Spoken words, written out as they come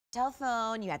cell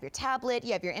phone, you have your tablet,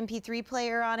 you have your MP3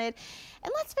 player on it.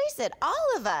 And let's face it, all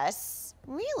of us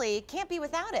really can't be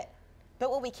without it. But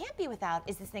what we can't be without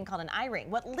is this thing called an iRing.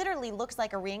 What literally looks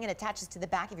like a ring and attaches to the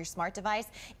back of your smart device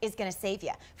is going to save you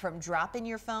from dropping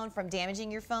your phone, from damaging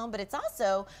your phone, but it's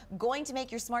also going to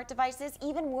make your smart devices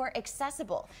even more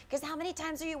accessible. Because how many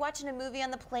times are you watching a movie on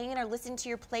the plane or listening to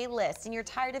your playlist and you're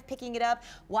tired of picking it up,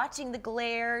 watching the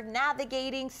glare,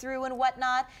 navigating through and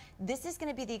whatnot? This is going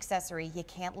to be the accessory you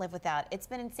can't live without. It's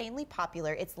been insanely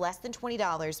popular. It's less than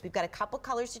 $20. We've got a couple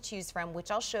colors to choose from,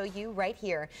 which I'll show you right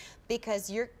here,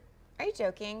 because Are you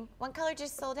joking? One color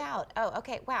just sold out. Oh,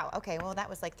 okay. Wow. Okay. Well, that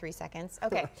was like 3 seconds.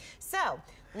 Okay. So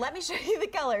let me show you the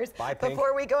colors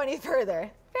before we go any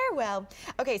further. Farewell.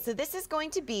 Okay. So this is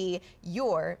going to be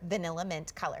your vanilla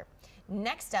mint color.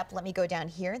 Next up, let me go down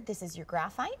here. This is your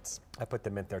graphite. I put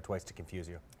the mint there twice to confuse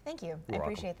you. Thank you. You're I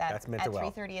appreciate welcome. that. That's mint at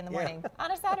well. 3:30 in the morning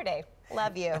on a Saturday.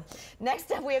 Love you.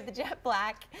 Next up, we have the jet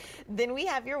black. Then we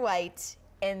have your white.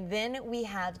 And then we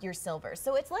have your silver.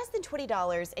 So it's less than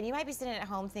 $20, and you might be sitting at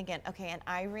home thinking, okay, an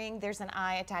iRing, there's an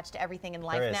I attached to everything in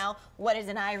life now. What is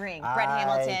an iRing? Brett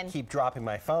Hamilton. I keep dropping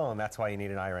my phone, that's why you need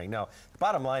an iRing. No, the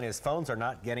bottom line is phones are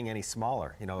not getting any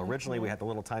smaller. You know, originally we had the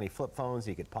little tiny flip phones,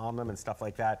 you could palm them and stuff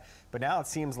like that. But now it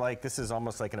seems like this is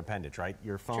almost like an appendage, right?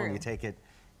 Your phone, you take it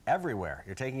everywhere.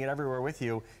 You're taking it everywhere with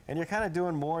you, and you're kind of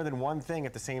doing more than one thing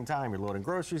at the same time. You're loading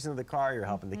groceries into the car, you're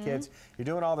helping the kids, you're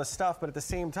doing all this stuff, but at the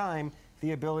same time,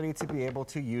 the ability to be able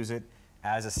to use it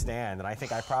as a stand. And I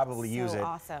think I probably use it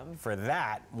for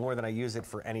that more than I use it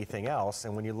for anything else.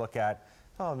 And when you look at,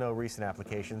 oh, no recent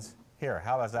applications, here,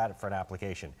 how is that for an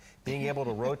application? Being able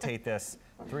to rotate this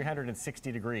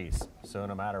 360 degrees. So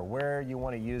no matter where you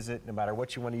want to use it, no matter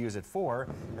what you want to use it for,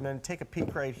 and then take a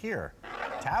peek right here.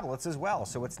 Tablets as well,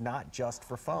 so it's not just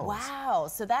for phones. Wow,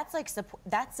 so that's like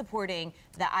that's supporting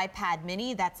the iPad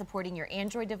mini, that's supporting your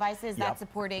Android devices, that's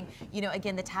supporting, you know,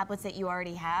 again, the tablets that you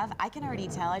already have. I can already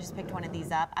tell, I just picked one of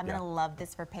these up. I'm gonna love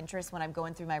this for Pinterest when I'm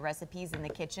going through my recipes in the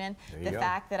kitchen. The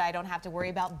fact that I don't have to worry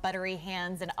about buttery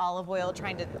hands and olive oil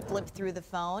trying to flip through the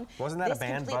phone. Wasn't that a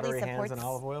band, buttery hands and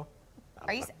olive oil?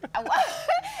 Are you?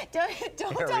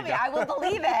 Don't tell me. I will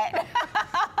believe it.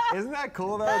 Isn't that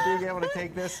cool though, being able to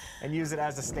take this and use it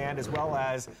as a stand as well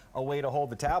as a way to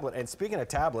hold the tablet? And speaking of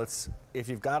tablets, if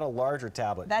you've got a larger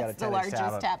tablet, that's the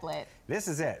largest tablet. This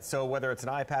is it. So whether it's an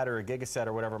iPad or a Gigaset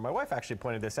or whatever, my wife actually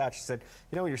pointed this out. She said,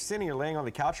 you know, you're sitting, you're laying on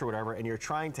the couch or whatever, and you're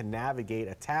trying to navigate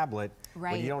a tablet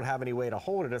when you don't have any way to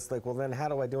hold it. It's like, well, then how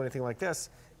do I do anything like this?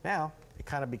 Now, it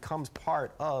kind of becomes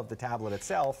part of the tablet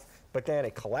itself, but then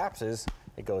it collapses,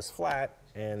 it goes flat,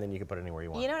 and then you can put it anywhere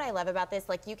you want. You know what I love about this?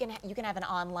 Like you can have an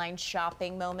online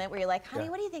shopping moment where you're like, honey,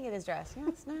 what do you think of this dress?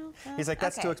 Yes, no. He's like,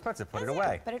 that's too expensive. Put it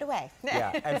away. Put it away.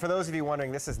 Yeah, and for those of you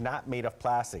wondering, this is not made of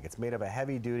plastic. It's made of a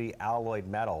heavy-duty alloyed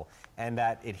metal, and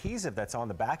that adhesive that's on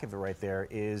the back of it right there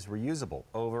is reusable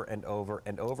over and over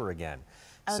and over again.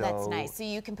 Oh, that's nice. So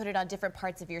you can put it on different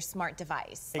parts of your smart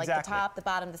device, like the top, the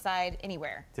bottom, the side,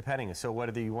 anywhere. Depending. So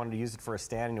whether you wanted to use it for a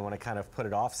stand and you want to kind of put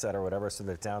it offset or whatever, so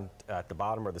that it's down at the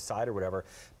bottom or the side or whatever.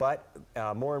 But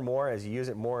more and more, as you use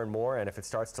it more and more, and if it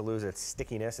starts to lose its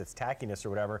stickiness, its tackiness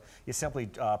or whatever, you simply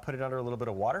put it under a little bit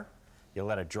of water. You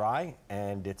let it dry,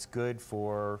 and it's good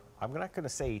for, I'm not going to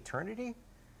say eternity,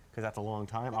 because that's a long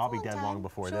time. I'll be dead long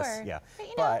before this. Yeah. But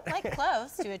you know, like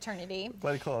close to eternity.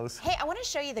 Pretty close. Hey, I want to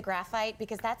show you the graphite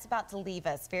because that's about to leave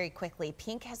us very quickly.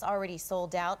 Pink has already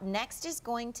sold out. Next is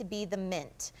going to be the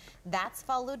mint. That's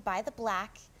followed by the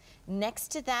black. Next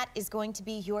to that is going to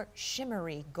be your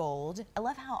shimmery gold. I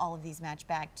love how all of these match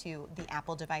back to the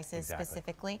Apple devices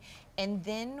specifically. And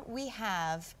then we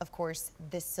have, of course,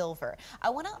 the silver. I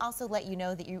want to also let you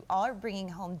know that you are bringing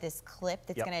home this clip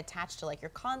that's going to attach to like your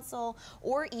console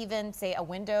or even say a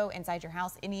window inside your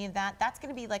house, any of that. That's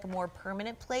going to be like a more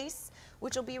permanent place,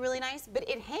 which will be really nice, but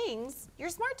it hangs your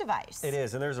smart device. It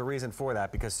is, and there's a reason for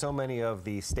that because so many of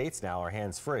the states now are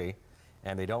hands-free.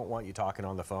 And they don't want you talking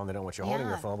on the phone. They don't want you holding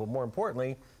your phone. But more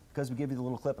importantly, because we give you the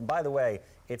little clip. And by the way,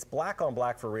 it's black on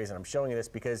black for a reason. I'm showing you this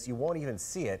because you won't even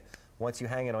see it once you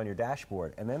hang it on your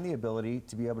dashboard. And then the ability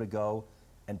to be able to go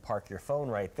and park your phone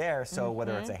right there. So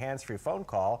whether it's a hands-free phone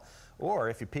call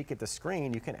or if you peek at the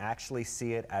screen, you can actually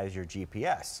see it as your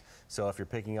GPS. So if you're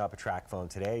picking up a track phone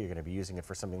today, you're going to be using it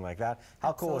for something like that.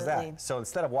 How cool is that? So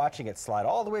instead of watching it slide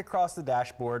all the way across the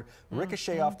dashboard,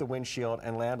 ricochet off the windshield,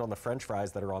 and land on the French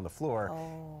fries that are on the floor,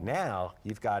 now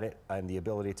you've got it and the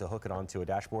ability to hook it onto a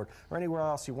dashboard or anywhere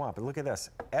else you want. But look at this.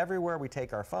 Everywhere we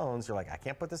take our phones, you're like, I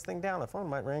can't put this thing down. The phone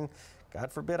might ring.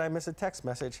 God forbid I miss a text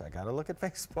message. I got to look at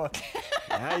Facebook.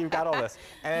 Now you've got all this.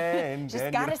 And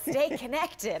Just gotta stay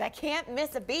connected. I can't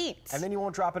miss a beat. And then you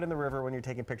won't drop it in the river when you're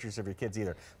taking pictures of your kids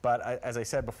either. But as I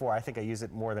said before, I think I use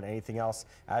it more than anything else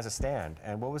as a stand.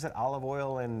 And what was it? Olive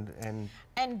oil and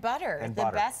butter. And the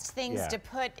butter. best things Yeah. to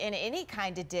put in any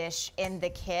kind of dish in the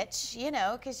kitchen, you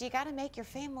know, because you got to make your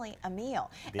family a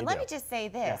meal. And let me just say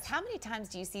this. Yes. How many times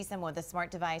do you see someone with a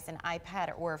smart device, an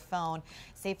iPad or a phone,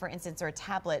 say for instance, or a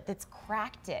tablet, that's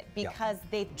cracked it because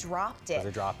they've dropped it?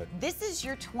 They drop it. This is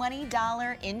your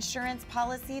 $20 insurance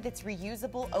policy that's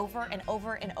reusable over and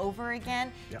over and over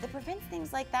again. That prevents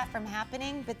things like that from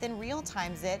happening, but then real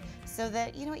times it so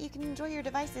that, you know, you can enjoy your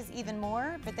devices even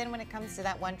more. But then when it comes to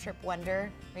that one trip wonder,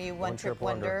 are you one trip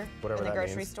wonder whatever in the that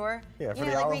grocery means. store? Yeah, you for know,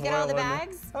 the like where you get all the olive oil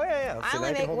bags? Oh, yeah. I So only now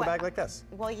you make can hold the bag like this.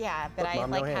 Well, yeah, but Look, I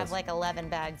Mom, no like have hands. like 11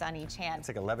 bags on each hand. It's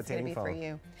like a levitating it's gonna be phone. for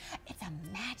you. It's a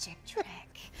magic trick.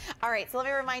 All right, so let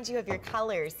me remind you of your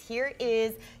colors. Here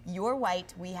is your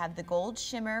white. We have the gold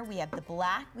shimmer, we have the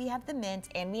black, we have the mint,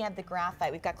 and we have the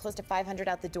graphite. We've got close to 500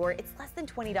 out the door. It's less than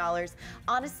 $20.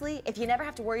 Honestly, if you never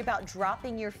have to worry about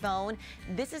dropping your phone,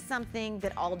 this is something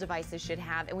that all devices should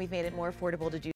have, and we've made it more affordable to do